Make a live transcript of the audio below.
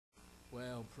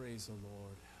Oh, praise the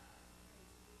Lord.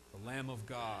 The Lamb of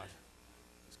God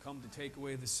has come to take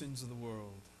away the sins of the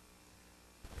world.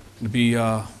 I'm going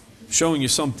to be showing you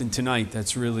something tonight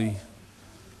that's really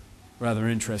rather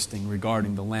interesting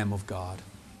regarding the Lamb of God.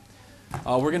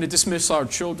 We're going to dismiss our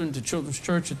children to Children's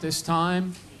Church at this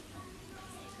time.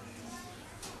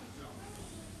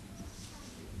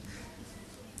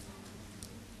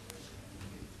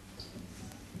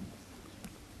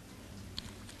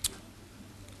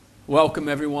 Welcome,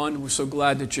 everyone. We're so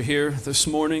glad that you're here this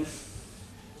morning.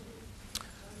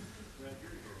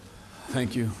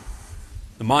 Thank you.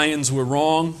 The Mayans were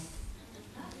wrong.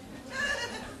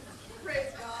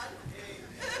 Praise God.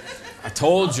 I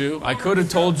told you. I could have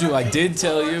told you. I did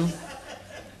tell you.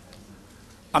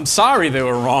 I'm sorry they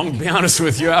were wrong, to be honest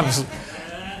with you.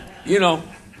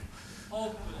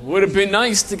 Would have been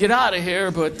nice to get out of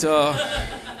here, but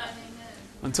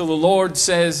until the Lord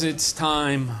says it's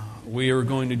time, we are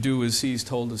going to do as He's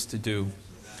told us to do.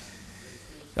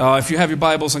 If you have your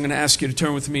Bibles, I'm going to ask you to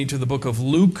turn with me to the book of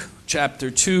Luke, chapter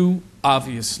 2.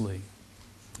 Obviously,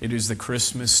 it is the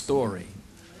Christmas story.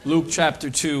 Luke chapter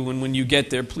 2, and when you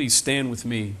get there, please stand with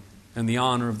me in the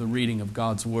honor of the reading of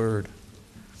God's Word.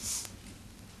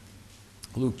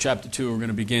 Luke chapter 2, we're going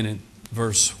to begin at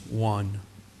verse 1.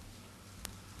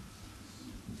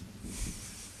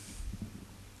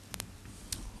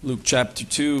 Luke chapter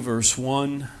 2, verse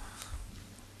 1.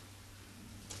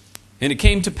 And it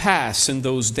came to pass in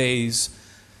those days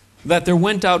that there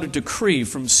went out a decree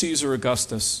from Caesar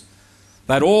Augustus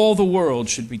that all the world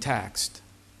should be taxed.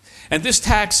 And this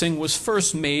taxing was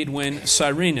first made when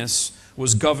Cyrenius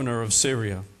was governor of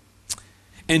Syria.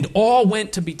 And all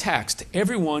went to be taxed,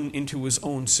 everyone into his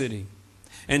own city.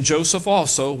 And Joseph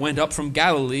also went up from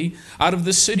Galilee, out of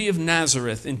the city of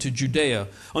Nazareth into Judea,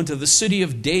 unto the city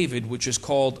of David, which is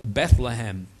called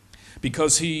Bethlehem,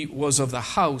 because he was of the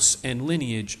house and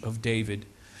lineage of David,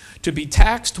 to be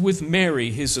taxed with Mary,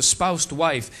 his espoused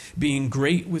wife, being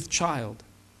great with child.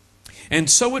 And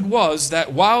so it was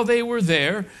that while they were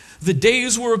there, the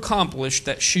days were accomplished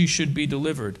that she should be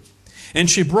delivered. And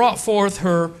she brought forth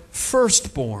her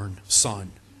firstborn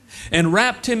son, and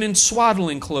wrapped him in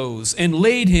swaddling clothes, and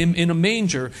laid him in a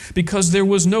manger, because there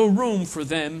was no room for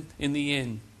them in the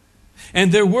inn.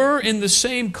 And there were in the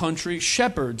same country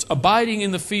shepherds abiding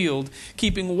in the field,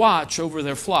 keeping watch over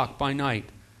their flock by night.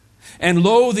 And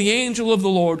lo, the angel of the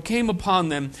Lord came upon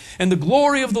them, and the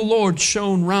glory of the Lord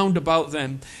shone round about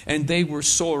them, and they were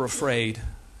sore afraid.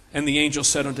 And the angel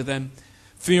said unto them,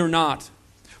 Fear not,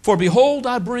 for behold,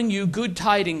 I bring you good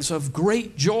tidings of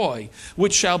great joy,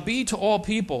 which shall be to all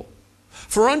people.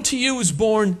 For unto you is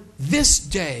born this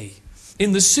day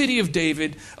in the city of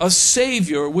David a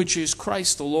Savior, which is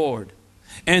Christ the Lord.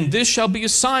 And this shall be a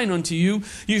sign unto you.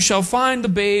 You shall find the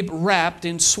babe wrapped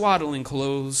in swaddling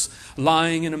clothes,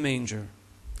 lying in a manger.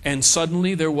 And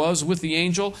suddenly there was with the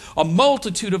angel a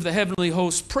multitude of the heavenly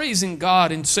hosts, praising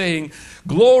God and saying,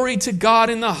 Glory to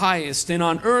God in the highest, and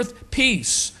on earth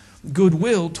peace,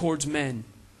 goodwill towards men.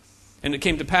 And it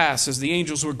came to pass, as the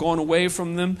angels were gone away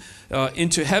from them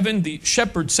into heaven, the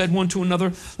shepherds said one to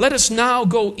another, Let us now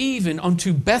go even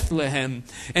unto Bethlehem,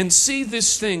 and see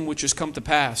this thing which is come to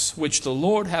pass, which the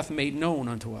Lord hath made known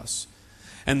unto us.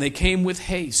 And they came with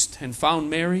haste, and found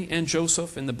Mary and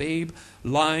Joseph and the babe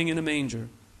lying in a manger.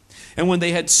 And when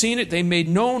they had seen it, they made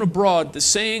known abroad the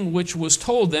saying which was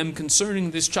told them concerning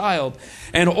this child.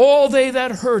 And all they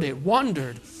that heard it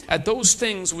wondered at those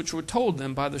things which were told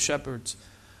them by the shepherds.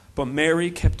 But Mary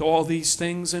kept all these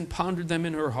things and pondered them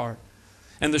in her heart.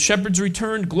 And the shepherds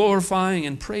returned, glorifying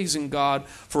and praising God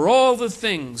for all the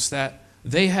things that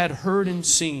they had heard and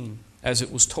seen, as it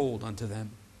was told unto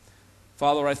them.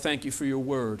 Father, I thank you for your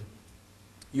word.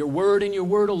 Your word and your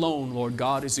word alone, Lord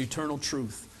God, is eternal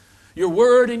truth. Your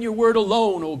word and your word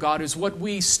alone, O God, is what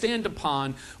we stand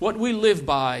upon, what we live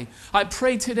by. I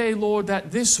pray today, Lord,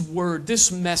 that this word, this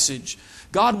message,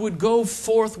 God, would go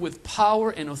forth with power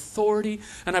and authority.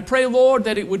 And I pray, Lord,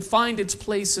 that it would find its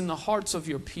place in the hearts of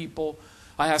your people.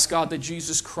 I ask, God, that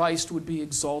Jesus Christ would be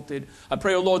exalted. I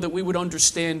pray, O Lord, that we would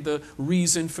understand the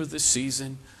reason for this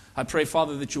season. I pray,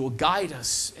 Father, that you will guide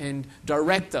us and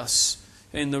direct us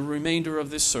in the remainder of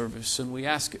this service. And we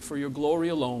ask it for your glory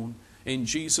alone. In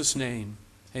Jesus' name,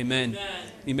 amen. Amen.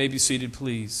 You may be seated,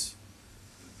 please.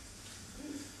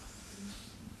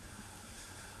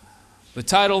 The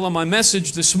title of my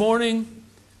message this morning,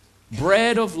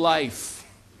 Bread of Life.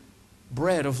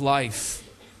 Bread of Life.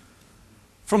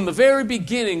 From the very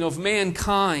beginning of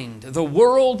mankind, the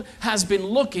world has been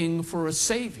looking for a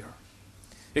Savior.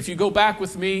 If you go back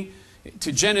with me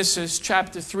to Genesis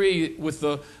chapter 3 with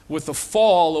the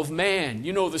fall of man,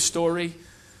 you know the story.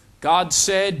 God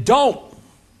said, don't.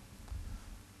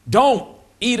 don't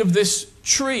eat of this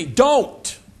tree.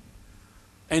 Don't.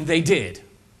 And they did.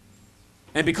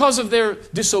 And because of their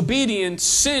disobedience,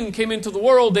 sin came into the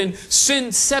world, and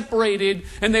sin separated,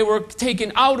 and they were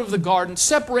taken out of the garden,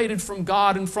 separated from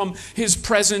God and from His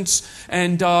presence,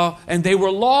 and they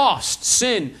were lost.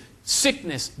 Sin,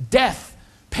 sickness, death,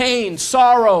 pain,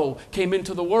 sorrow came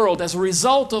into the world as a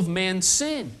result of man's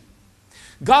sin.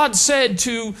 God said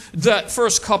to that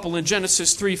first couple in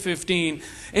Genesis 3:15,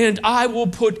 "And I will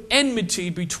put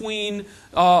enmity between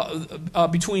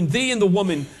thee and the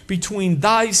woman, between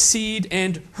thy seed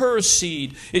and her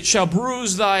seed. It shall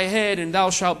bruise thy head, and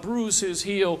thou shalt bruise his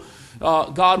heel."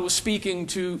 God was speaking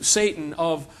to Satan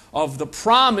of the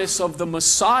promise of the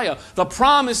Messiah, the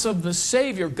promise of the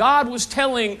Savior. God was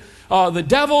telling the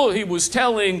devil, he was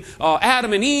telling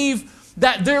Adam and Eve,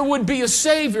 that there would be a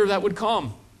Savior that would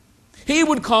come. He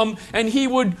would come and He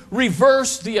would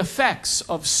reverse the effects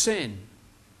of sin.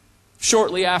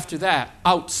 Shortly after that,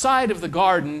 outside of the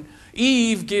garden,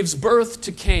 Eve gives birth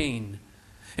to Cain.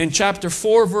 In chapter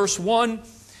 4, verse 1,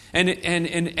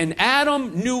 and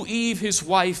Adam knew Eve, his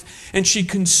wife, and she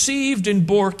conceived and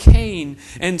bore Cain,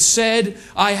 and said,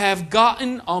 "I have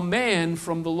gotten a man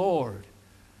from the Lord."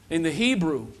 In the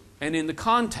Hebrew and in the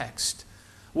context,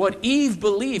 what Eve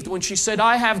believed when she said,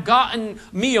 "I have gotten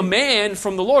me a man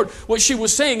from the Lord," what she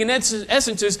was saying in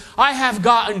essence is, "I have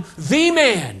gotten the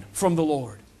man from the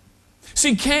Lord."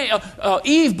 See,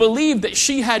 Eve believed that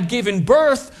she had given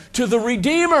birth to the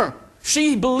Redeemer.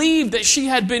 She believed that she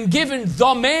had been given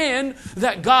the man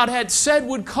that God had said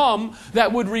would come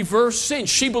that would reverse sin.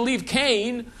 She believed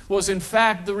Cain was in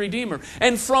fact the Redeemer.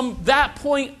 And from that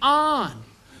point on,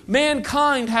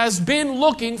 mankind has been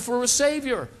looking for a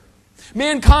Savior.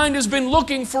 Mankind has been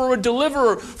looking for a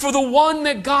deliverer, for the one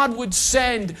that God would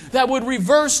send that would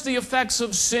reverse the effects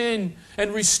of sin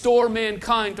and restore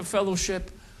mankind to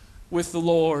fellowship with the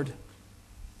Lord.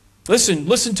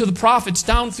 Listen to the prophets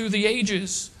down through the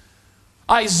ages.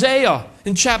 Isaiah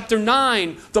in chapter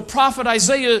 9, the prophet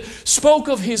Isaiah spoke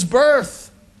of his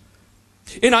birth.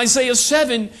 In Isaiah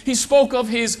 7, he spoke of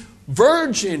his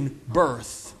virgin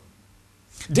birth.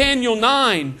 Daniel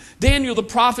 9, Daniel the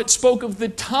prophet spoke of the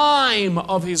time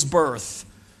of his birth.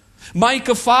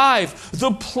 Micah 5,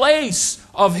 the place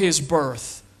of his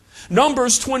birth.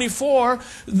 Numbers 24,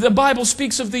 the Bible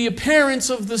speaks of the appearance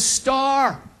of the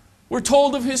star. We're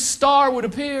told of his star would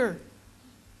appear.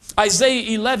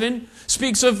 Isaiah 11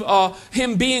 speaks of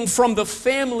him being from the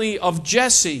family of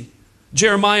Jesse.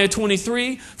 Jeremiah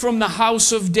 23, from the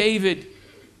house of David.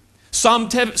 Psalm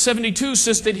 72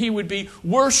 says that He would be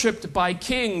worshipped by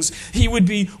kings. He would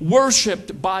be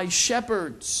worshipped by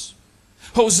shepherds.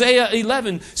 Hosea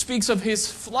 11 speaks of His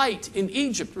flight in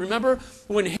Egypt. Remember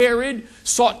when Herod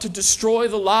sought to destroy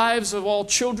the lives of all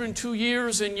children 2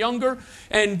 years and younger,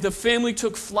 and the family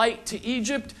took flight to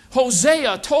Egypt?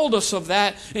 Hosea told us of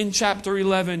that in chapter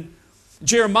 11.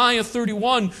 Jeremiah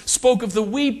 31 spoke of the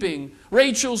weeping,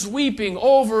 Rachel's weeping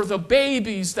over the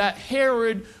babies that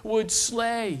Herod would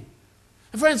slay.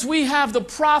 Friends, we have the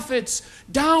prophets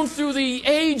down through the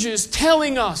ages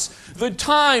telling us the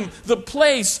time, the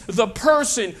place, the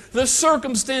person, the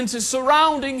circumstances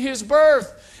surrounding His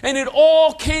birth. And it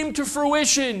all came to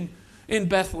fruition in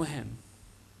Bethlehem.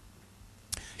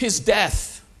 His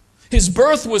death, His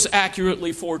birth was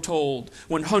accurately foretold,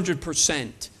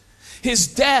 100%. His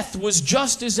death was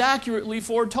just as accurately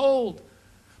foretold.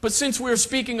 But since we're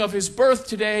speaking of His birth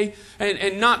today,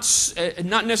 and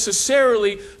not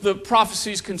necessarily the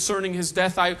prophecies concerning His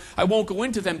death, I won't go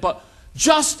into them. But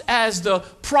just as the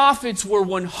prophets were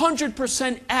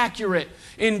 100% accurate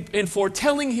in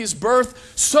foretelling His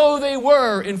birth, so they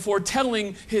were in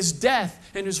foretelling His death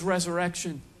and His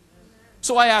resurrection.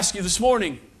 So I ask you this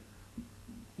morning,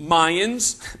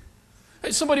 Mayans.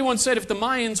 Somebody once said, if the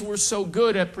Mayans were so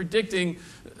good at predicting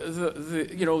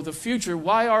the future,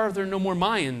 why are there no more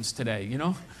Mayans today?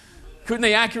 Couldn't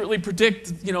they accurately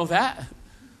predict that?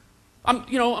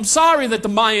 I'm sorry that the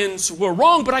Mayans were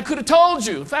wrong, but I could have told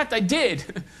you. In fact, I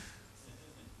did.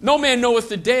 No man knoweth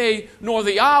the day nor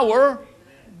the hour,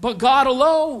 but God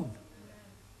alone.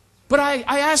 But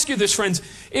I ask you this, friends,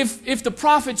 if the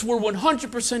prophets were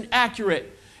 100%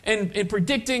 accurate in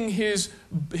predicting His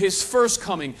first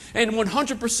coming, and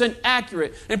 100%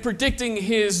 accurate in predicting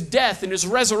His death and His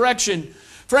resurrection,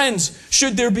 friends,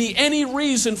 should there be any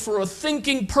reason for a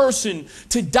thinking person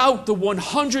to doubt the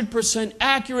 100%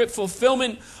 accurate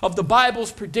fulfillment of the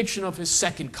Bible's prediction of His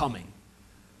second coming?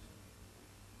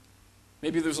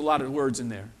 Maybe there's a lot of words in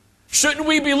there. Shouldn't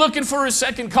we be looking for His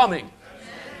second coming?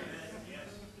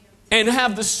 And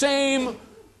have the same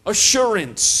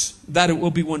assurance that it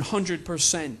will be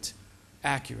 100%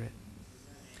 accurate.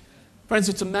 Friends,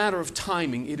 it's a matter of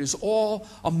timing. It is all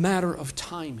a matter of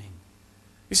timing.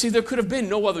 You see, there could have been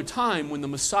no other time when the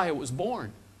Messiah was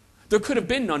born. There could have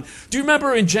been none. Do you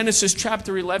remember in Genesis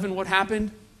chapter 11 what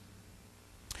happened?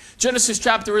 Genesis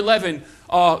chapter 11,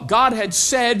 God had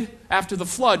said after the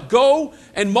flood, go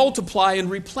and multiply and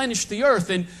replenish the earth.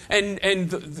 And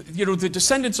the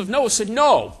descendants of Noah said,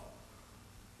 no,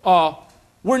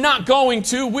 we're not going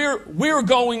to. We're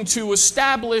going to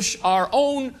establish our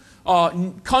own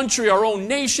country, our own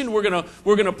nation. We're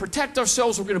gonna protect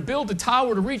ourselves. We're gonna build a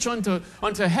tower to reach unto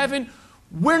heaven.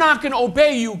 We're not going to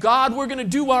obey you, God. We're going to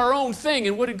do our own thing.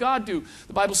 And what did God do?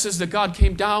 The Bible says that God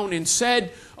came down and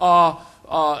said, not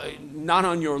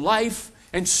on your life,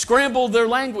 and scrambled their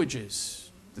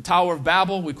languages. The Tower of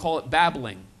Babel, we call it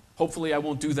babbling. Hopefully I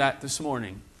won't do that this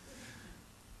morning.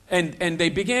 And they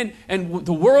began, and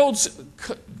the world's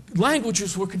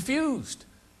languages were confused.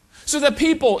 So that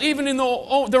people, even in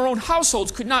their own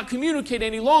households, could not communicate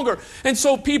any longer. And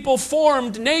so people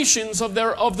formed nations of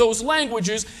those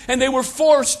languages, and they were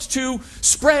forced to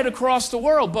spread across the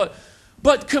world.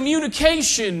 But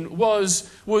communication was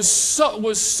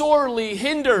sorely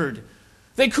hindered.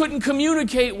 They couldn't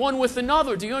communicate one with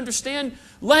another. Do you understand?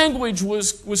 Language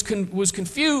was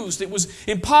confused. It was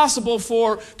impossible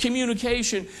for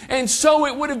communication. And so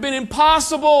it would have been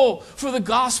impossible for the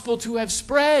gospel to have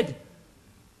spread.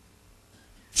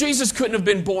 Jesus couldn't have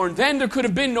been born then. There could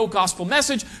have been no gospel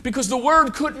message because the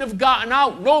word couldn't have gotten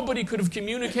out. Nobody could have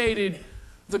communicated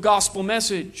the gospel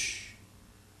message.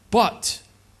 But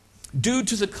due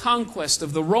to the conquest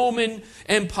of the Roman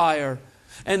Empire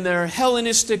and their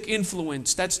Hellenistic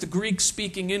influence, that's the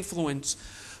Greek-speaking influence,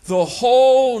 the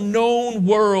whole known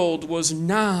world was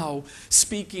now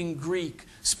speaking Greek,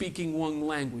 speaking one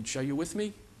language. Are you with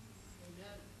me?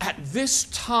 At this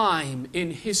time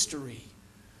in history,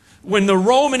 when the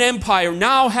Roman Empire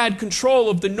now had control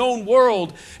of the known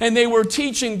world and they were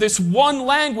teaching this one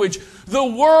language, the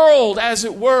world, as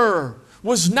it were,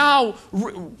 was now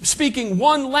speaking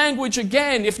one language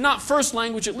again, if not first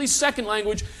language, at least second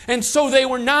language. And so they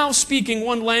were now speaking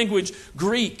one language,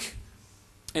 Greek.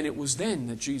 And it was then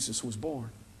that Jesus was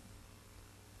born.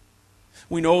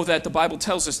 We know that the Bible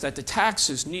tells us that the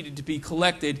taxes needed to be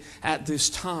collected at this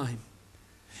time.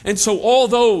 And so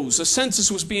a census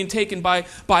was being taken by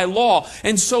law.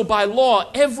 And so by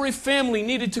law, every family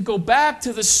needed to go back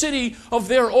to the city of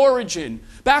their origin,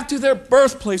 back to their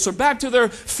birthplace or back to their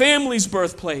family's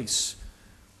birthplace.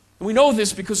 And we know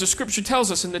this because the scripture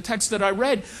tells us in the text that I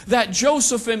read that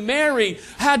Joseph and Mary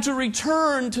had to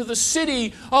return to the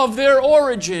city of their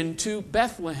origin, to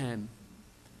Bethlehem.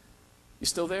 You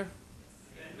still there?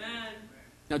 Amen.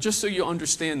 Now, just so you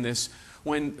understand this,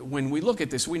 when we look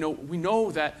at this, we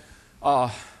know that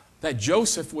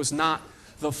Joseph was not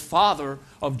the father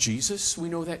of Jesus. We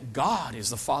know that God is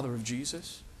the father of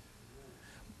Jesus.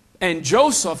 And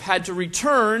Joseph had to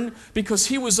return because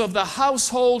he was of the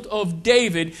household of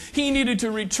David. He needed to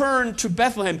return to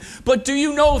Bethlehem. But do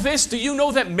you know this? Do you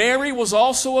know that Mary was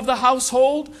also of the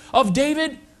household of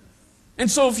David? And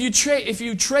so if you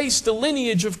trace the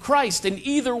lineage of Christ in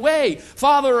either way,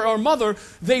 father or mother,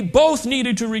 they both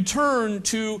needed to return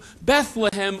to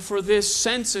Bethlehem for this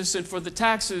census and for the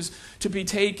taxes to be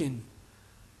taken.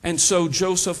 And so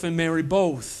Joseph and Mary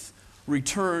both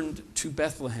returned to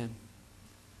Bethlehem.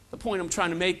 The point I'm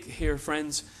trying to make here,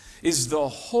 friends, is the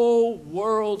whole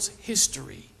world's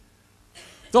history.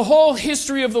 The whole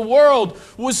history of the world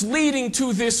was leading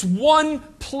to this one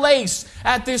place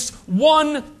at this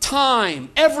one time.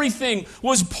 Everything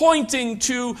was pointing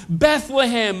to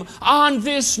Bethlehem on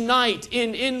this night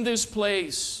in this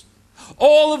place.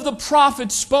 All of the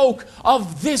prophets spoke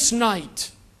of this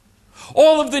night.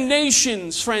 All of the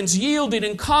nations, friends, yielded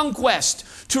in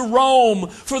conquest to Rome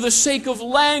for the sake of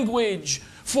language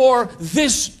for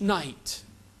this night.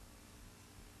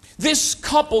 This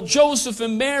couple, Joseph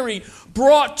and Mary,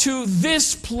 brought to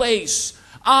this place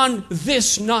on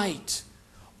this night,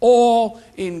 all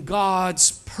in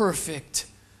God's perfect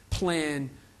plan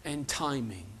and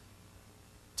timing.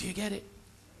 Do you get it?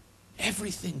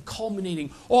 Everything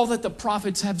culminating, all that the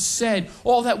prophets have said,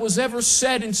 all that was ever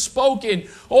said and spoken,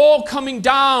 all coming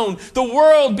down, the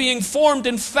world being formed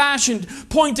and fashioned,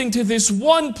 pointing to this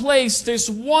one place, this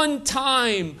one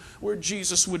time where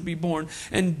Jesus would be born.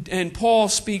 And Paul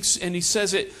speaks, and he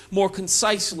says it more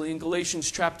concisely in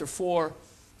Galatians chapter 4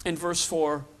 and verse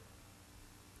 4.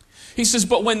 He says,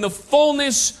 "But when the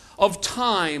fullness of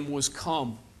time was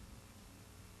come,"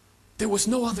 there was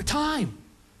no other time.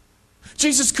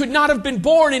 Jesus could not have been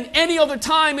born in any other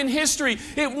time in history.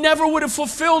 It never would have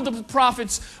fulfilled the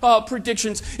prophet's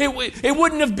predictions. It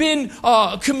wouldn't have been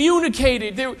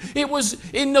communicated. It was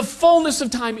in the fullness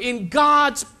of time, in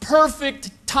God's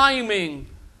perfect timing.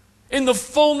 In the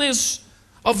fullness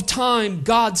of time,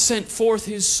 God sent forth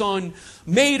His Son,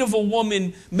 made of a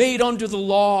woman, made under the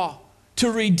law,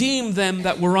 to redeem them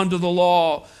that were under the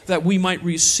law, that we might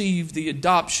receive the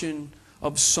adoption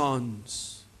of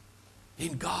sons.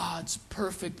 In God's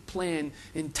perfect plan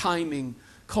and timing,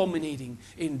 culminating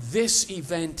in this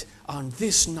event, on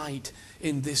this night,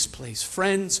 in this place.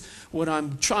 Friends, what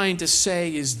I'm trying to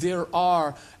say is there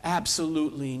are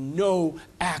absolutely no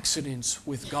accidents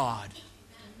with God.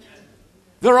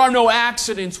 There are no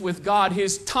accidents with God.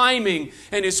 His timing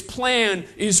and His plan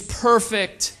is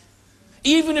perfect.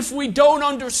 Even if we don't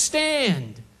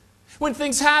understand, when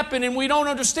things happen and we don't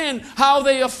understand how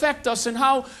they affect us and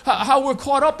how we're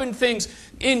caught up in things,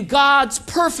 in God's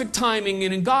perfect timing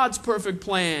and in God's perfect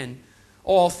plan,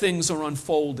 all things are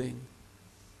unfolding.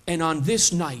 And on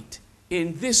this night,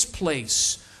 in this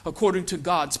place, according to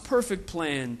God's perfect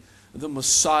plan, the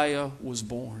Messiah was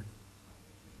born.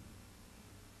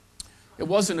 It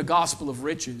wasn't a gospel of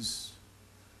riches.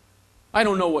 I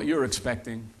don't know what you're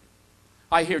expecting.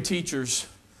 I hear teachers,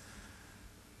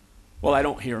 well, I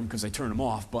don't hear them because I turn them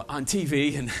off, but on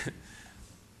TV, and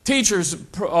teachers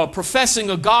professing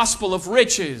a gospel of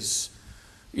riches,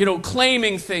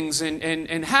 claiming things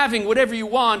and having whatever you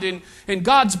want, and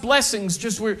God's blessings.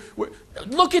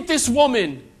 Look at this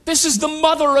woman. This is the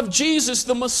mother of Jesus,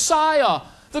 the Messiah,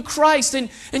 the Christ, and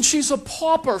she's a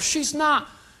pauper. She's not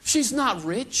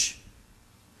rich.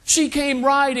 She came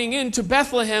riding into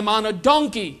Bethlehem on a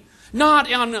donkey,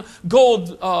 not on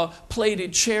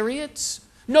gold-plated chariots.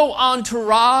 No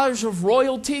entourage of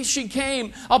royalty. She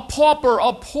came a pauper,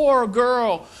 a poor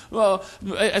girl,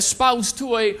 espoused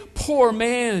to a poor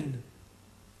man.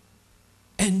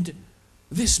 And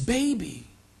this baby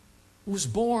was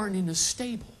born in a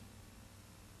stable.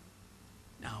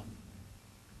 Now,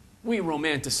 we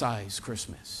romanticize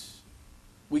Christmas.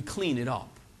 We clean it up.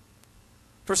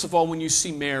 First of all, when you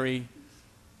see Mary,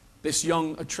 this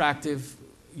young, attractive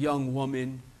young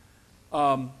woman,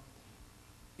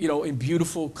 in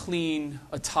beautiful, clean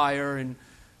attire and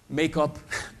makeup.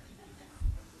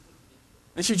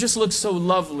 And she just looks so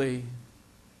lovely.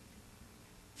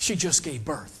 She just gave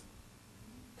birth.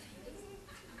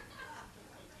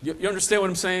 You understand what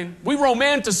I'm saying? We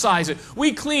romanticize it.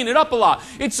 We clean it up a lot.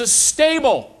 It's a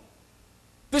stable.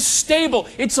 This stable,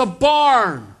 it's a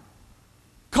barn.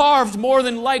 Carved more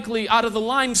than likely out of the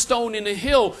limestone in a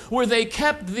hill where they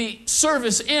kept the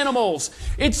service animals.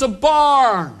 It's a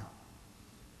barn.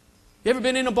 You ever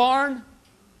been in a barn?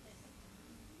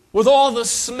 With all the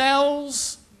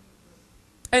smells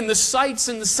and the sights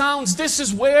and the sounds. This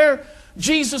is where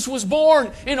Jesus was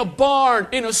born, in a barn,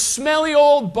 in a smelly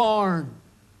old barn.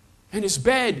 And His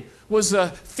bed was a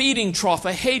feeding trough,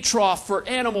 a hay trough for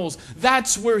animals.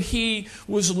 That's where He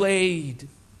was laid.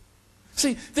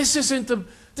 See, this isn't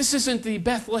the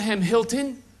Bethlehem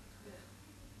Hilton.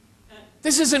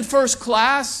 This isn't first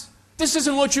class. This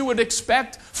isn't what you would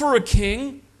expect for a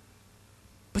king.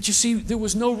 But you see, there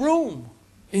was no room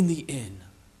in the inn.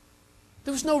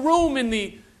 There was no room in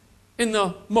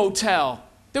the motel.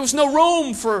 There was no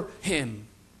room for Him.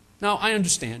 Now, I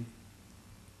understand.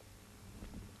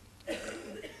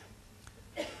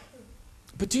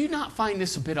 But do you not find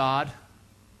this a bit odd?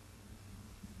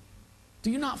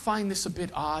 Do you not find this a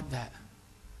bit odd that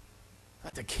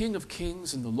the King of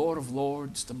Kings and the Lord of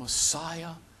Lords, the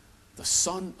Messiah, the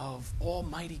Son of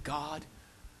Almighty God,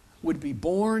 would be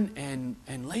born and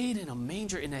laid in a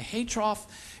manger, in a hay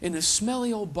trough, in a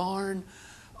smelly old barn,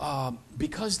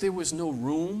 because there was no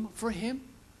room for Him?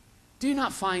 Do you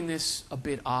not find this a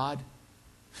bit odd?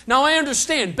 Now, I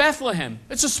understand Bethlehem,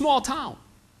 it's a small town.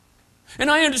 And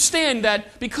I understand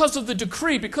that because of the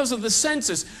decree, because of the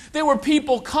census, there were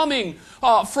people coming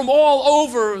from all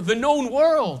over the known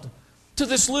world to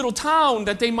this little town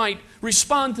that they might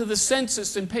respond to the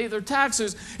census and pay their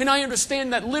taxes. And I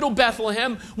understand that little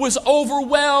Bethlehem was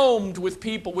overwhelmed with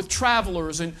people, with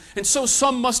travelers. And so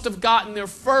some must have gotten there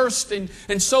first, and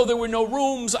so there were no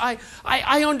rooms.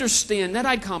 I understand that.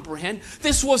 I comprehend.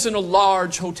 This wasn't a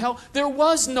large hotel. There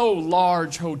was no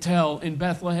large hotel in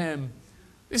Bethlehem.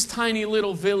 This tiny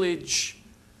little village.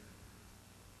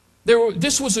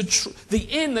 The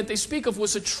inn that they speak of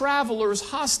was a traveler's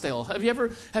hostel. Have you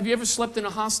ever slept in a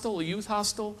hostel, a youth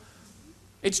hostel?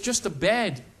 It's just a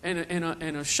bed and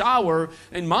a shower.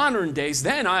 In modern days,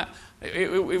 then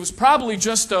it was probably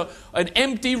just an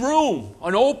empty room,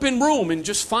 an open room, and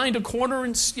just find a corner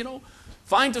and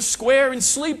Find a square and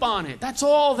sleep on it. That's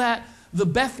all that the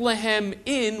Bethlehem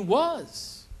Inn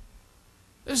was.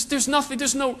 There's nothing,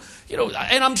 there's no,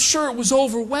 and I'm sure it was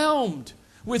overwhelmed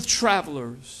with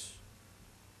travelers.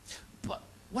 But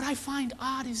what I find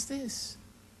odd is this.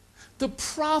 The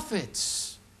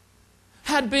prophets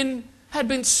had been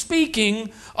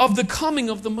speaking of the coming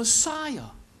of the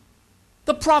Messiah.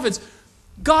 The prophets.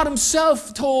 God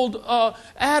himself told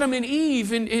Adam and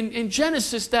Eve in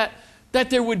Genesis that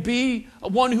there would be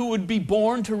one who would be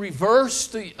born to reverse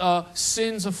the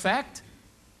sin's effect.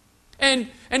 And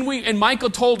Micah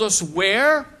told us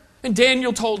where, and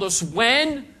Daniel told us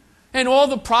when, and all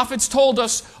the prophets told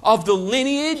us of the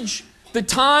lineage, the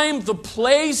time, the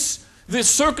place, the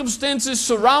circumstances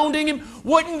surrounding him.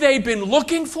 Wouldn't they have been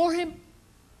looking for him?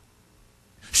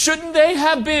 Shouldn't they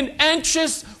have been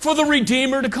anxious for the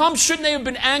Redeemer to come? Shouldn't they have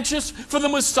been anxious for the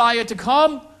Messiah to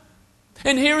come?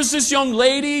 And here's this young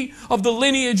lady of the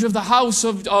lineage of the house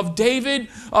of David,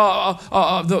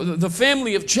 the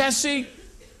family of Jesse.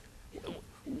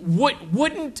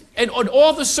 Wouldn't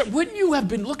you have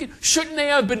been looking? Shouldn't they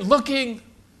have been looking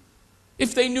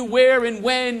if they knew where and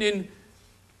when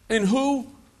and who?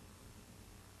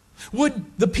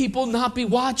 Would the people not be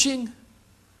watching?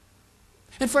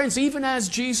 And friends, even as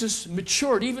Jesus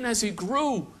matured, even as he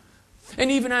grew, and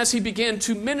even as he began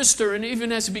to minister, and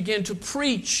even as he began to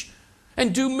preach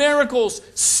and do miracles,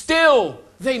 still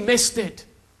they missed it.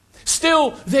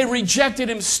 Still they rejected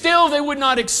him. Still they would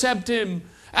not accept him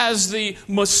as the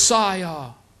Messiah.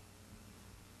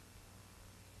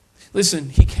 Listen,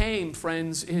 he came,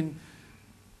 friends, in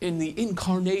the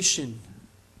incarnation.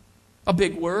 A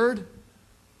big word.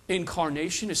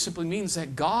 Incarnation, it simply means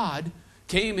that God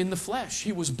came in the flesh.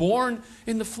 He was born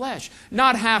in the flesh.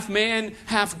 Not half man,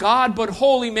 half God, but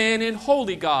holy man and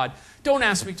holy God. Don't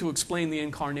ask me to explain the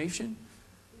incarnation.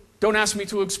 Don't ask me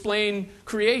to explain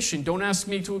creation. Don't ask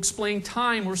me to explain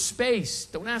time or space.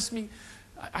 Don't ask me.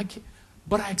 I can't,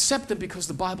 but I accept them because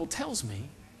the Bible tells me.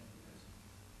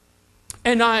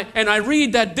 And I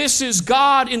read that this is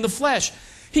God in the flesh.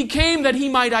 He came that he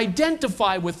might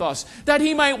identify with us, that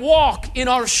he might walk in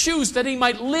our shoes, that he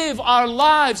might live our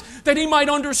lives, that he might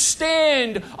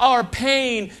understand our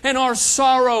pain and our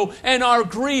sorrow and our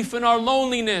grief and our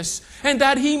loneliness, and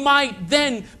that he might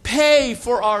then pay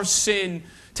for our sin,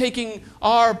 taking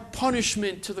our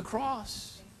punishment to the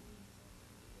cross.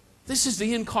 This is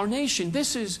the incarnation.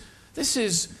 This is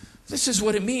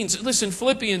what it means. Listen,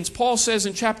 Philippians, Paul says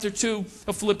in chapter 2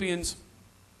 of Philippians,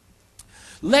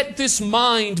 "Let this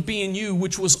mind be in you,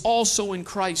 which was also in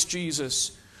Christ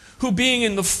Jesus, who being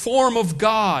in the form of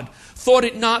God, thought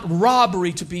it not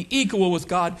robbery to be equal with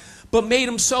God, but made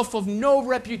himself of no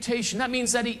reputation." That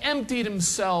means that he emptied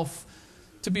himself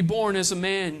to be born as a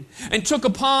man, and took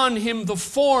upon him the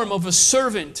form of a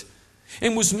servant,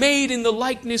 and was made in the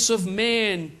likeness of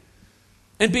man.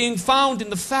 And being found in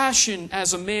the fashion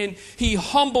as a man, he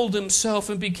humbled himself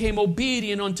and became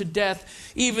obedient unto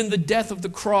death, even the death of the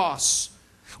cross.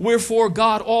 Wherefore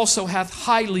God also hath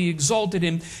highly exalted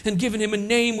him, and given him a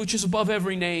name which is above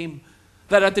every name,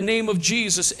 that at the name of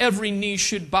Jesus every knee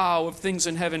should bow, of things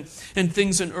in heaven and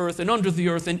things in earth and under the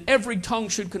earth, and every tongue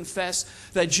should confess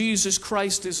that Jesus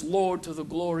Christ is Lord, to the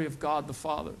glory of God the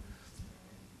Father.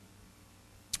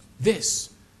 This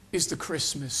is the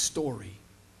Christmas story.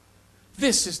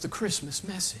 This is the Christmas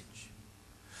message.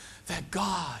 That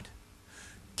God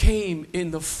came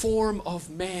in the form of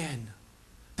man,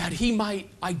 that he might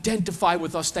identify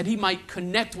with us, that he might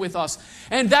connect with us,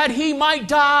 and that he might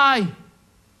die.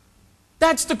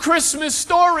 That's the Christmas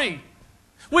story.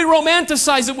 We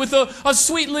romanticize it with a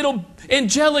sweet little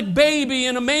angelic baby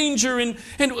in a manger, and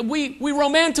we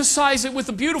romanticize it with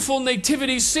a beautiful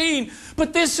nativity scene.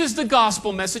 But this is the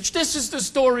gospel message. This is the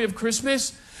story of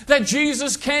Christmas, that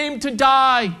Jesus came to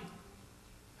die,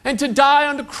 and to die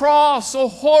on the cross, a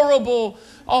horrible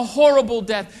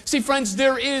death. See, friends,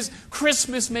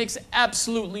 Christmas makes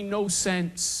absolutely no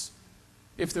sense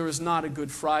if there is not a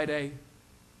Good Friday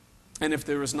and if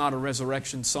there is not a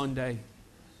Resurrection Sunday.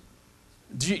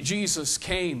 Jesus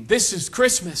came. This is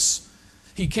Christmas.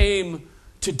 He came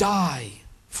to die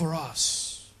for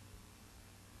us.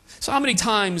 So how many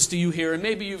times do you hear, and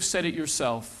maybe you've said it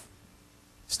yourself.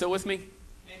 Still with me?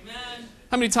 Amen.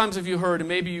 How many times have you heard, and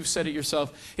maybe you've said it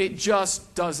yourself, it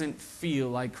just doesn't feel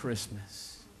like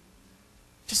Christmas.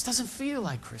 It just doesn't feel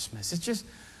like Christmas. It's just,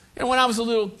 when I was a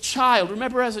little child,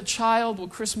 remember as a child what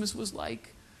Christmas was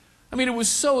like? I mean, it was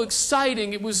so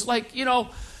exciting. It was like, it was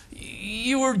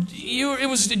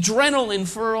adrenaline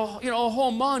for a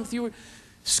whole month.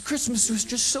 Christmas was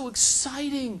just so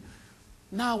exciting.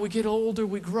 Now we get older,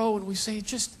 we grow, and we say it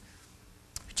just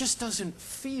doesn't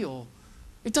feel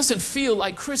It doesn't feel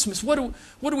like Christmas. What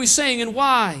are we saying and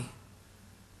why?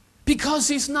 Because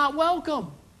He's not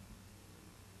welcome.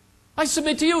 I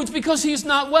submit to you, it's because He's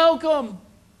not welcome.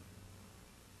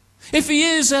 If He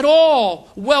is at all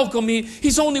welcome,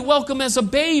 He's only welcome as a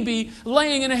baby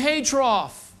laying in a hay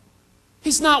trough.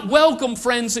 He's not welcome,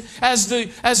 friends, as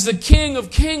the King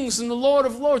of Kings and the Lord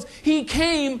of Lords. He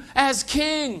came as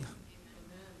King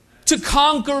to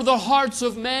conquer the hearts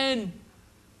of men.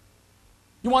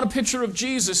 You want a picture of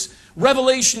Jesus?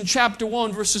 Revelation chapter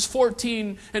 1, verses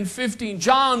 14 and 15.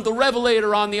 John, the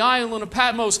Revelator on the island of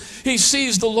Patmos, he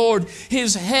sees the Lord.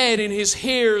 His head and his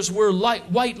hairs were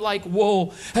white like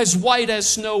wool, as white as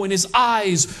snow, and his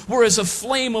eyes were as a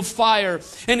flame of fire,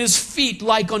 and his feet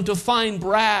like unto fine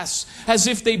brass, as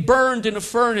if they burned in a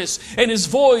furnace, and his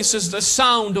voice as the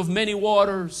sound of many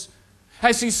waters.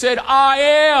 As he said, I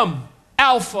am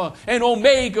Alpha and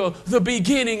Omega, the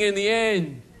beginning and the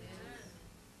end.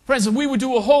 Friends, we would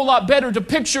do a whole lot better to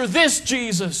picture this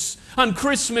Jesus on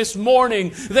Christmas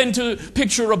morning than to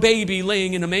picture a baby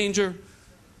laying in a manger.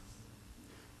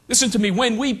 Listen to me,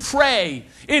 when we pray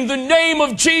in the name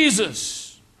of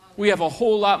Jesus, we have a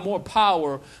whole lot more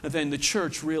power than the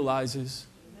church realizes.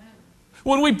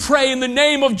 When we pray in the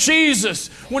name of Jesus,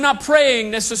 we're not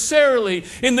praying necessarily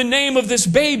in the name of this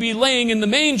baby laying in the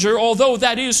manger, although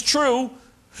that is true,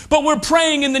 but we're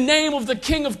praying in the name of the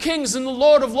King of Kings and the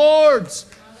Lord of Lords.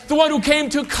 The one who came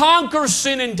to conquer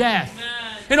sin and death.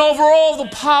 Amen. And over all the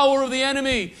power of the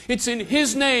enemy. It's in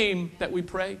His name that we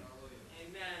pray.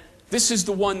 Amen. This is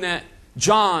the one that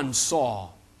John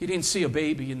saw. He didn't see a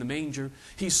baby in the manger.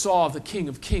 He saw the King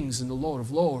of Kings and the Lord of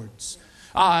Lords.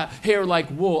 Hair like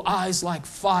wool, eyes like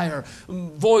fire,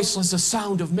 voice as the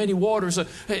sound of many waters.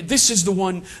 This is the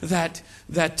one that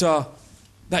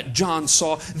John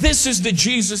saw. This is the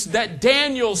Jesus that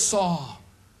Daniel saw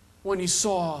when he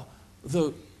saw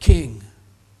the King.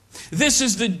 This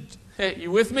is the,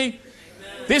 you with me?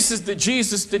 Amen. This is the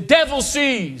Jesus the devil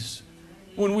sees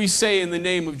when we say in the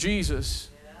name of Jesus.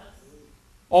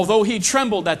 Although he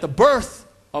trembled at the birth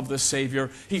of the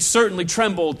Savior, he certainly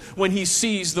trembled when he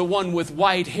sees the one with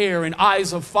white hair and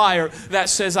eyes of fire that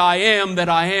says, I am that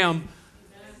I am,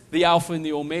 the Alpha and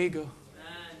the Omega.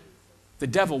 The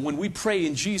devil, when we pray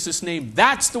in Jesus' name,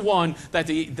 that's the one that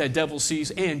the devil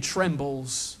sees and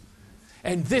trembles.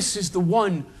 And this is the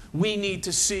one we need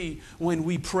to see when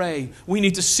we pray. We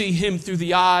need to see Him through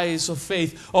the eyes of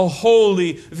faith. A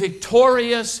holy,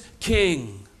 victorious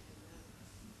King.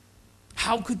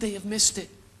 How could they have missed it?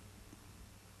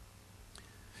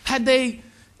 Had they,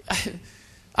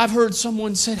 I've heard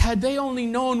someone said, had they only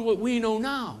known what we know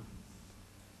now.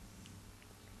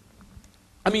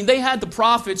 I mean, they had the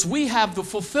prophets. We have the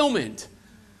fulfillment.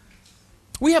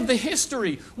 We have the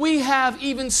history. We have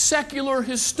even secular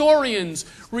historians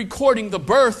recording the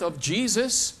birth of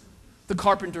Jesus, the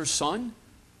carpenter's son.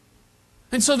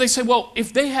 And so they say, well,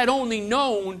 if they had only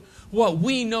known what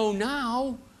we know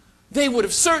now, they would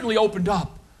have certainly opened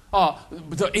up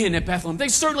the inn at Bethlehem. They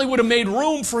certainly would have made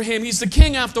room for Him. He's the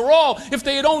King after all. If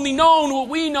they had only known what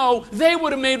we know, they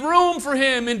would have made room for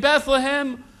Him in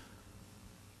Bethlehem.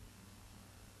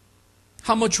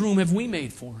 How much room have we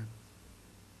made for Him?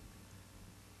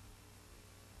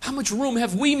 How much room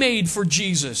have we made for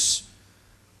Jesus?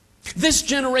 This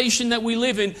generation that we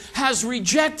live in has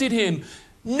rejected Him,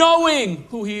 knowing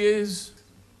who He is.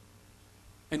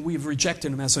 And we've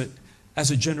rejected Him as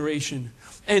a generation.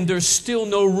 And there's still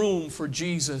no room for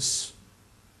Jesus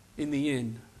in the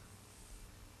inn.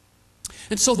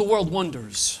 And so the world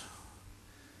wonders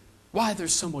why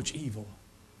there's so much evil.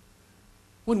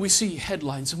 When we see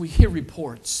headlines and we hear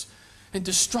reports and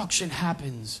destruction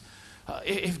happens,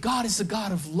 if God is a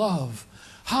God of love,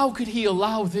 how could He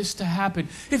allow this to happen?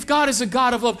 If God is a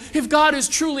God of love, if God is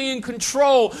truly in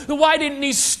control, then why didn't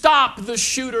He stop the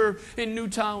shooter in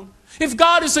Newtown? If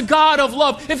God is a God of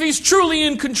love, if He's truly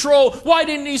in control, why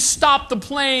didn't He stop the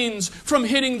planes from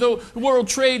hitting the World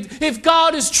Trade? If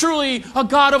God is truly a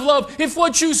God of love, if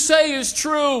what you say is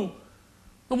true,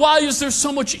 why is there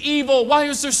so much evil? Why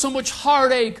is there so much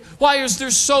heartache? Why is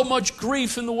there so much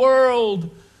grief in the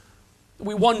world?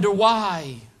 We wonder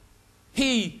why.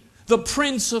 He, the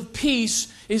Prince of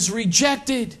Peace, is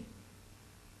rejected.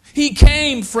 He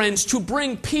came, friends, to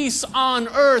bring peace on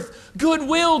earth,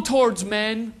 goodwill towards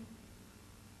men.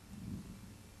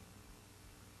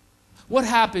 What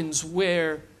happens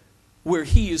where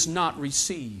He is not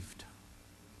received?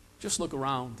 Just look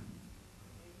around.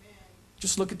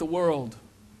 Just look at the world.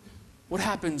 What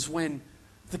happens when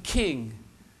the King,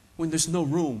 when there's no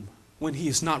room, when He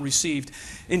is not received?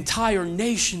 Entire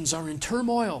nations are in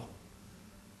turmoil.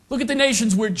 Look at the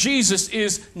nations where Jesus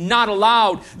is not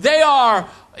allowed. They are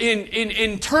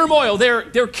in turmoil.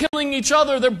 They're killing each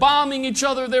other. They're bombing each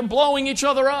other. They're blowing each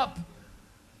other up.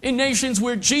 In nations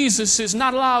where Jesus is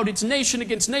not allowed, it's nation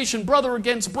against nation, brother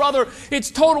against brother. It's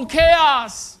total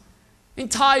chaos.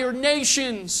 Entire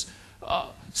nations,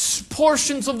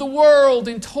 portions of the world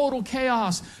in total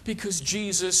chaos because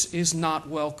Jesus is not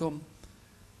welcome.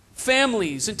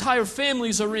 Families, entire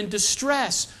families are in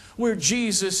distress where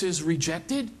Jesus is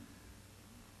rejected.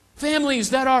 Families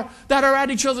that are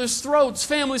at each other's throats.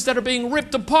 Families that are being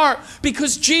ripped apart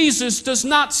because Jesus does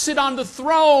not sit on the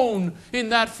throne in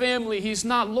that family. He's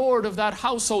not Lord of that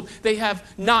household. They have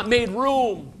not made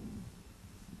room.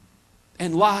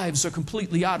 And lives are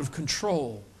completely out of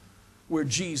control where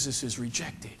Jesus is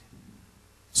rejected.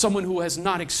 Someone who has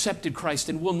not accepted Christ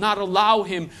and will not allow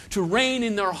Him to reign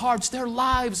in their hearts. Their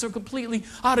lives are completely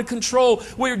out of control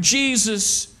where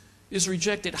Jesus is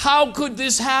rejected. How could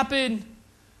this happen?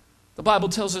 The Bible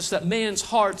tells us that man's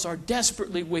hearts are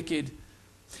desperately wicked,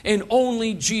 and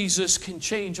only Jesus can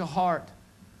change a heart.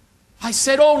 I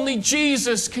said only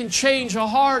Jesus can change a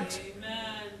heart. Amen.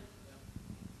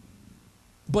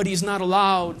 But He's not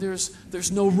allowed.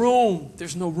 There's no room.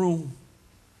 There's no room.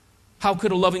 How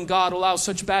could a loving God allow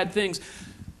such bad things?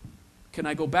 Can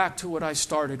I go back to what I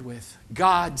started with?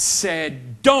 God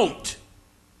said, don't.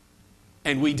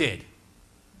 And we did.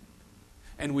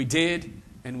 And we did,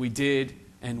 and we did,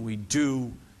 and we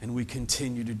do, and we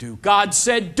continue to do. God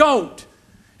said, don't.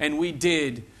 And we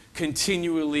did,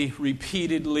 continually,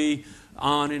 repeatedly,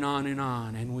 on and on and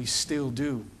on. And we still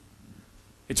do.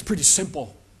 It's pretty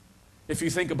simple, if you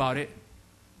think about it.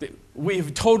 We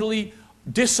have totally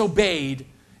disobeyed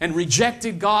and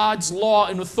rejected God's law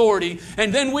and authority.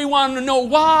 And then we want to know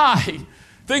why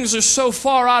things are so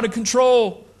far out of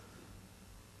control.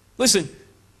 Listen,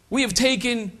 we have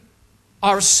taken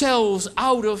ourselves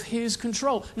out of His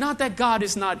control. Not that God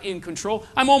is not in control.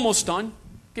 I'm almost done.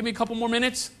 Give me a couple more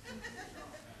minutes.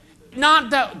 Not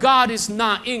that God is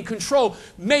not in control.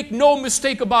 Make no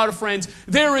mistake about it, friends.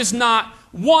 There is not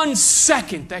 1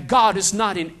 second that God is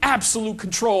not in absolute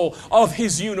control of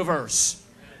His universe.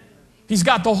 He's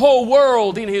got the whole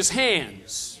world in His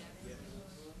hands.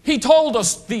 He told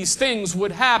us these things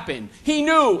would happen. He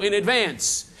knew in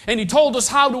advance. And He told us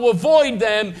how to avoid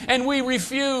them, and we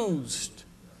refused.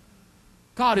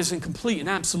 God is in complete and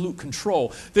absolute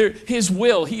control. His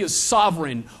will, He is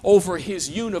sovereign over His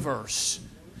universe.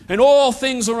 And all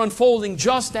things are unfolding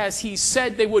just as He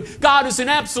said they would. God is in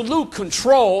absolute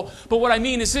control. But what I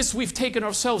mean is this: we've taken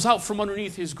ourselves out from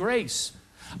underneath His grace,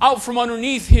 out from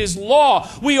underneath His law.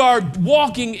 We are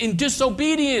walking in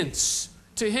disobedience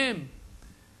to Him.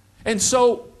 And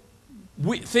so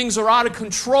things are out of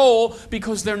control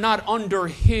because they're not under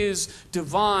His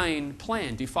divine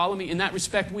plan. Do you follow me? In that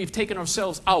respect, we've taken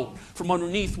ourselves out from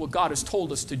underneath what God has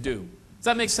told us to do. Does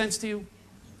that make sense to you?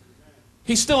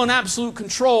 He's still in absolute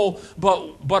control,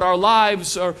 but our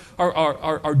lives are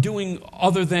doing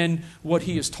other than what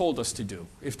He has told us to do,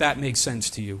 if that makes sense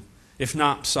to you. If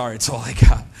not, sorry, it's all I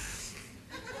got.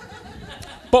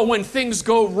 But when things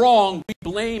go wrong, we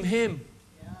blame Him.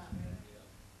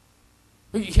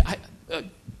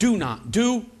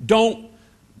 Don't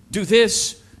do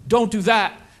this, don't do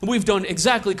that. And we've done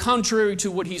exactly contrary to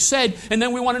what He said, and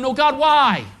then we want to know, God,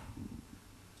 why?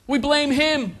 We blame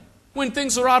Him when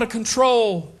things are out of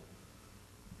control.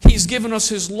 He's given us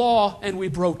His law, and we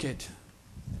broke it.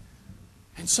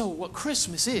 And so what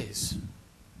Christmas is,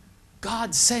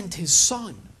 God sent His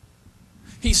Son.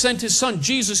 He sent His Son.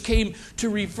 Jesus came to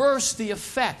reverse the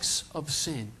effects of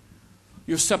sin.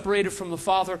 You're separated from the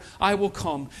Father. I will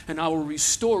come and I will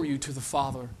restore you to the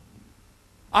Father.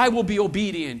 I will be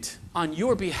obedient on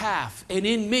your behalf, and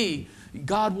in me,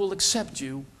 God will accept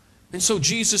you. And so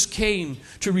Jesus came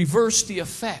to reverse the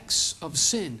effects of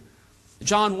sin.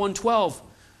 John 1:12,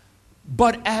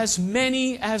 but as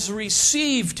many as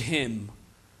received Him,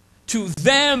 to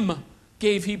them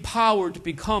gave He power to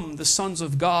become the sons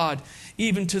of God,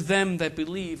 even to them that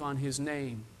believe on His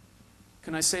name.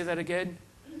 Can I say that again?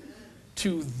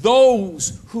 To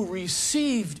those who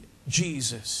received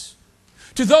Jesus,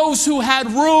 to those who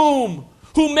had room,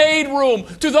 who made room,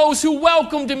 to those who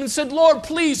welcomed Him and said, Lord,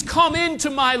 please come into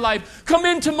my life, come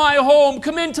into my home,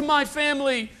 come into my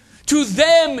family. To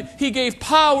them He gave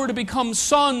power to become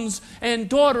sons and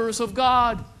daughters of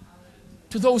God.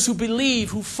 To those who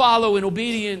believe, who follow in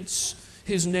obedience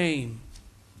His name.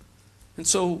 And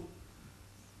so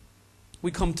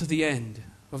we come to the end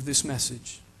of this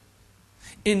message.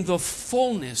 In the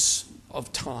fullness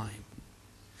of time,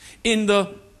 in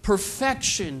the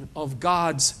perfection of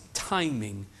God's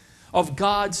timing, of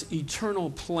God's eternal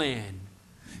plan,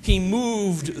 He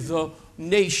moved the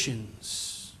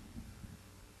nations.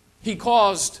 He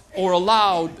caused or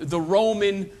allowed the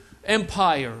Roman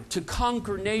Empire to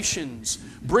conquer nations,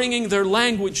 bringing their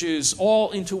languages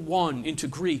all into one, into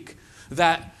Greek,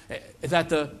 that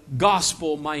the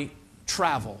gospel might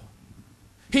travel.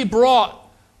 He brought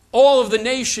all of the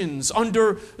nations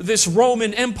under this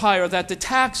Roman Empire that the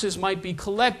taxes might be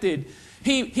collected.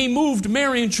 He moved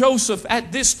Mary and Joseph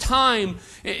at this time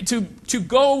to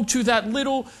go to that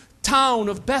little town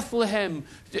of Bethlehem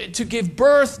to give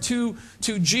birth to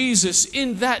Jesus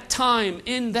in that time,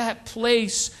 in that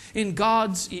place, in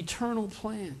God's eternal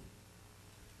plan.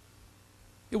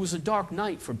 It was a dark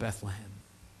night for Bethlehem.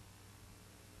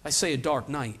 I say a dark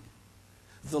night.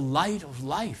 The light of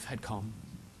life had come.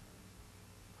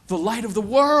 The light of the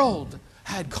world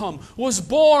had come, was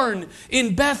born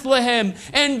in Bethlehem,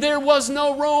 and there was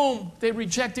no room. They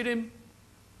rejected him.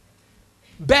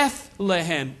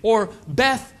 Bethlehem, or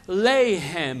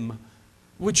Bethlehem,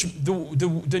 which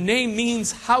the name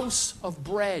means house of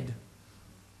bread.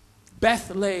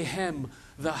 Bethlehem,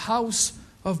 the house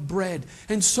of bread.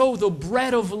 And so the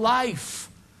bread of life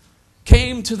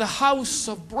came to the house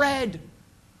of bread,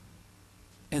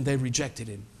 and they rejected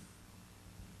him.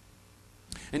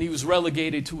 And he was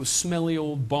relegated to a smelly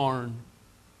old barn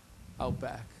out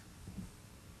back.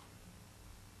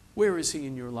 Where is he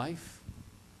in your life?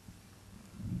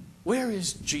 Where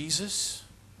is Jesus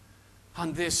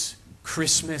on this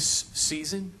Christmas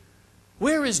season?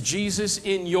 Where is Jesus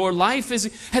in your life?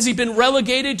 Has he been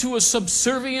relegated to a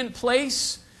subservient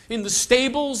place in the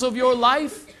stables of your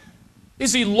life?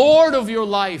 Is he Lord of your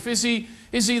life? Is he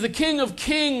the King of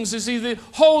Kings? Is he the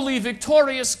holy,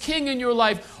 victorious King in your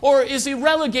life? Or is he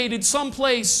relegated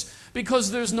someplace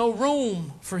because there's no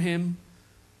room for him?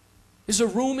 Is there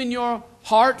room in your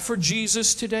heart for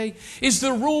Jesus today? Is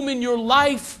there room in your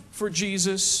life for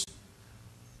Jesus?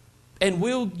 And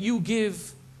will you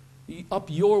give up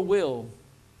your will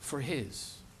for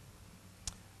his?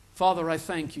 Father, I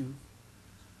thank you.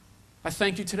 I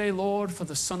thank you today, Lord, for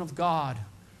the Son of God.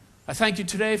 I thank you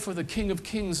today for the King of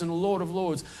Kings and the Lord of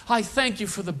Lords. I thank you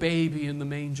for the baby in the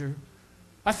manger.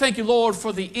 I thank you, Lord,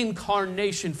 for the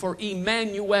incarnation, for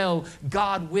Emmanuel,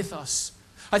 God with us.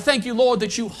 I thank you, Lord,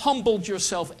 that you humbled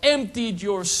yourself, emptied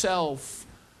yourself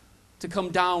to come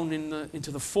down into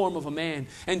the form of a man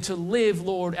and to live,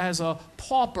 Lord, as a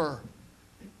pauper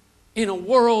in a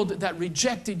world that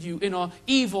rejected you, in an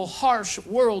evil, harsh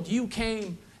world. You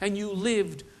came and you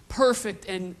lived perfect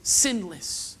and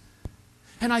sinless.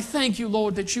 And I thank you,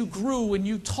 Lord, that you grew and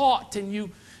you taught and you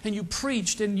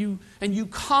preached and you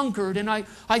conquered. And I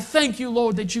thank you,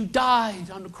 Lord, that you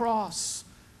died on the cross,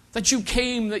 that you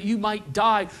came that you might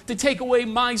die to take away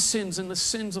my sins and the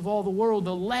sins of all the world,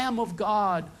 the Lamb of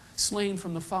God slain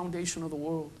from the foundation of the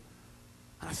world.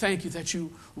 And I thank you that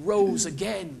you rose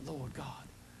again, Lord God.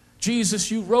 Jesus,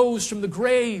 you rose from the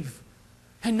grave.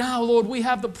 And now, Lord, we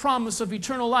have the promise of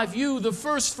eternal life. You, the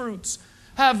first fruits,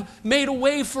 have made a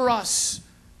way for us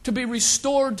to be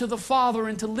restored to the Father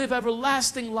and to live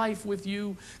everlasting life with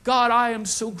you. God, I am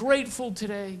so grateful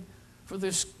today for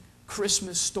this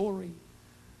Christmas story.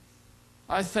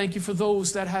 I thank you for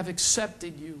those that have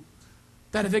accepted you,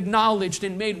 that have acknowledged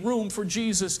and made room for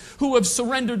Jesus, who have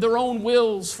surrendered their own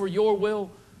wills for your will,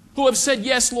 who have said,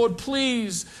 yes, Lord,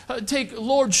 please take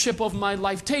lordship of my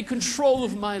life, take control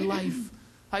of my life.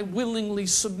 I willingly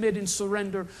submit and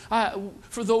surrender.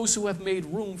 For those who have made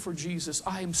room for Jesus,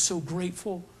 I am so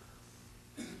grateful.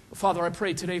 Father, I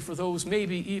pray today for those,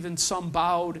 maybe even some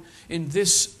bowed in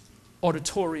this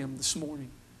auditorium this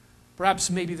morning. Perhaps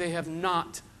maybe they have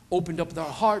not opened up their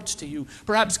hearts to you.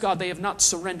 Perhaps, God, they have not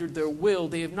surrendered their will.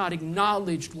 They have not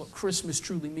acknowledged what Christmas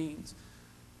truly means.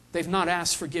 They've not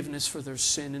asked forgiveness for their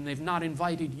sin, and they've not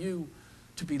invited you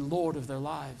to be Lord of their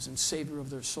lives and Savior of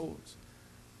their souls.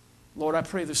 Lord, I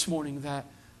pray this morning that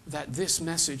this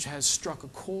message has struck a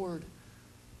chord,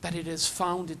 that it has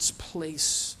found its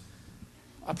place.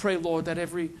 I pray, Lord, that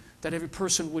every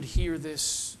person would hear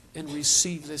this and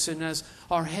receive this. And as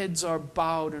our heads are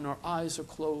bowed and our eyes are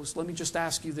closed, let me just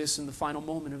ask you this in the final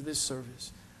moment of this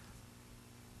service.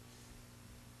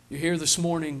 You're here this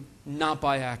morning not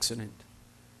by accident,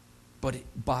 but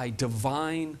by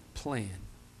divine plan.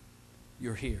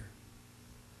 You're here.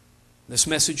 This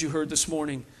message you heard this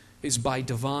morning is by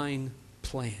divine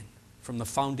plan from the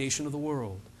foundation of the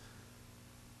world.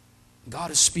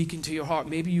 God is speaking to your heart.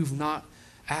 Maybe you've not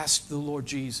asked the Lord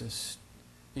Jesus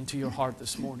into your heart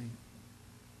this morning.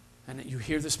 and that you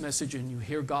hear this message and you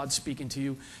hear God speaking to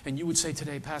you, and you would say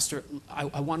today, Pastor,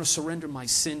 I want to surrender my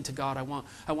sin to God.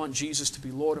 I want Jesus to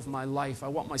be Lord of my life. I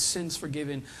want my sins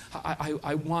forgiven.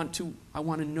 I want to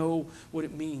know what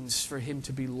it means for Him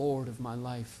to be Lord of my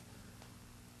life.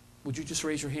 Would you just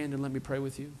raise your hand and let me pray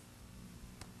with you?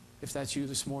 If that's you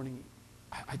this morning,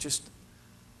 I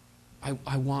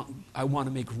want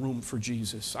to make room for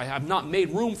Jesus. I have not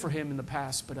made room for Him in the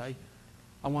past, but I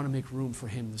want to make room for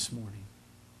Him this morning.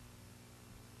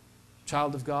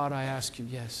 Child of God, I ask you,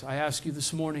 yes, I ask you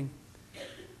this morning,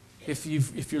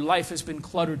 if your life has been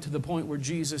cluttered to the point where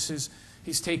Jesus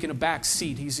He's taken a back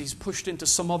seat, He's pushed into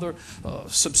some other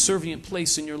subservient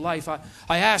place in your life,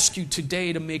 I ask you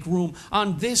today to make room.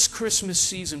 On this Christmas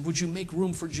season, would you make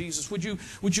room for Jesus? Would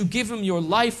you give Him your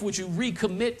life? Would you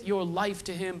recommit your life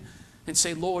to Him and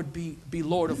say, Lord, be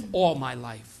Lord of all my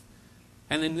life?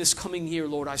 And in this coming year,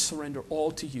 Lord, I surrender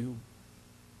all to you.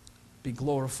 Be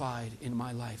glorified in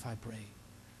my life, I pray.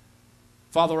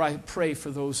 Father, I pray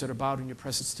for those that are bowed in your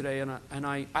presence today, and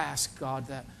I ask, God,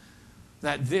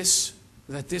 that this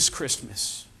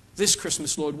Christmas,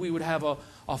 Lord, we would have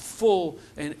a full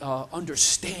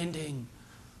understanding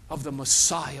of the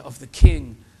Messiah, of the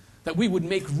King, that we would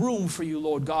make room for you,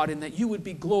 Lord God, and that you would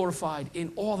be glorified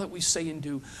in all that we say and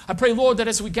do. I pray, Lord, that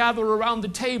as we gather around the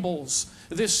tables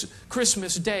this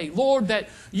Christmas day, Lord, that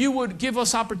you would give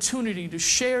us opportunity to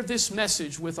share this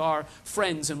message with our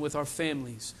friends and with our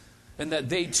families, and that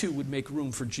they too would make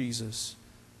room for Jesus.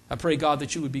 I pray, God,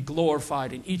 that you would be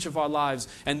glorified in each of our lives,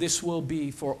 and this will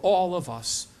be for all of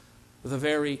us the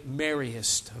very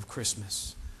merriest of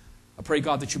Christmas. I pray,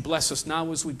 God, that you bless us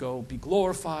now as we go. Be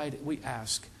glorified, we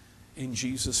ask, in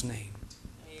Jesus' name.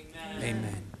 Amen.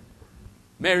 Amen.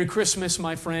 Merry Christmas,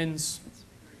 my friends.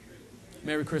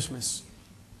 Merry Christmas.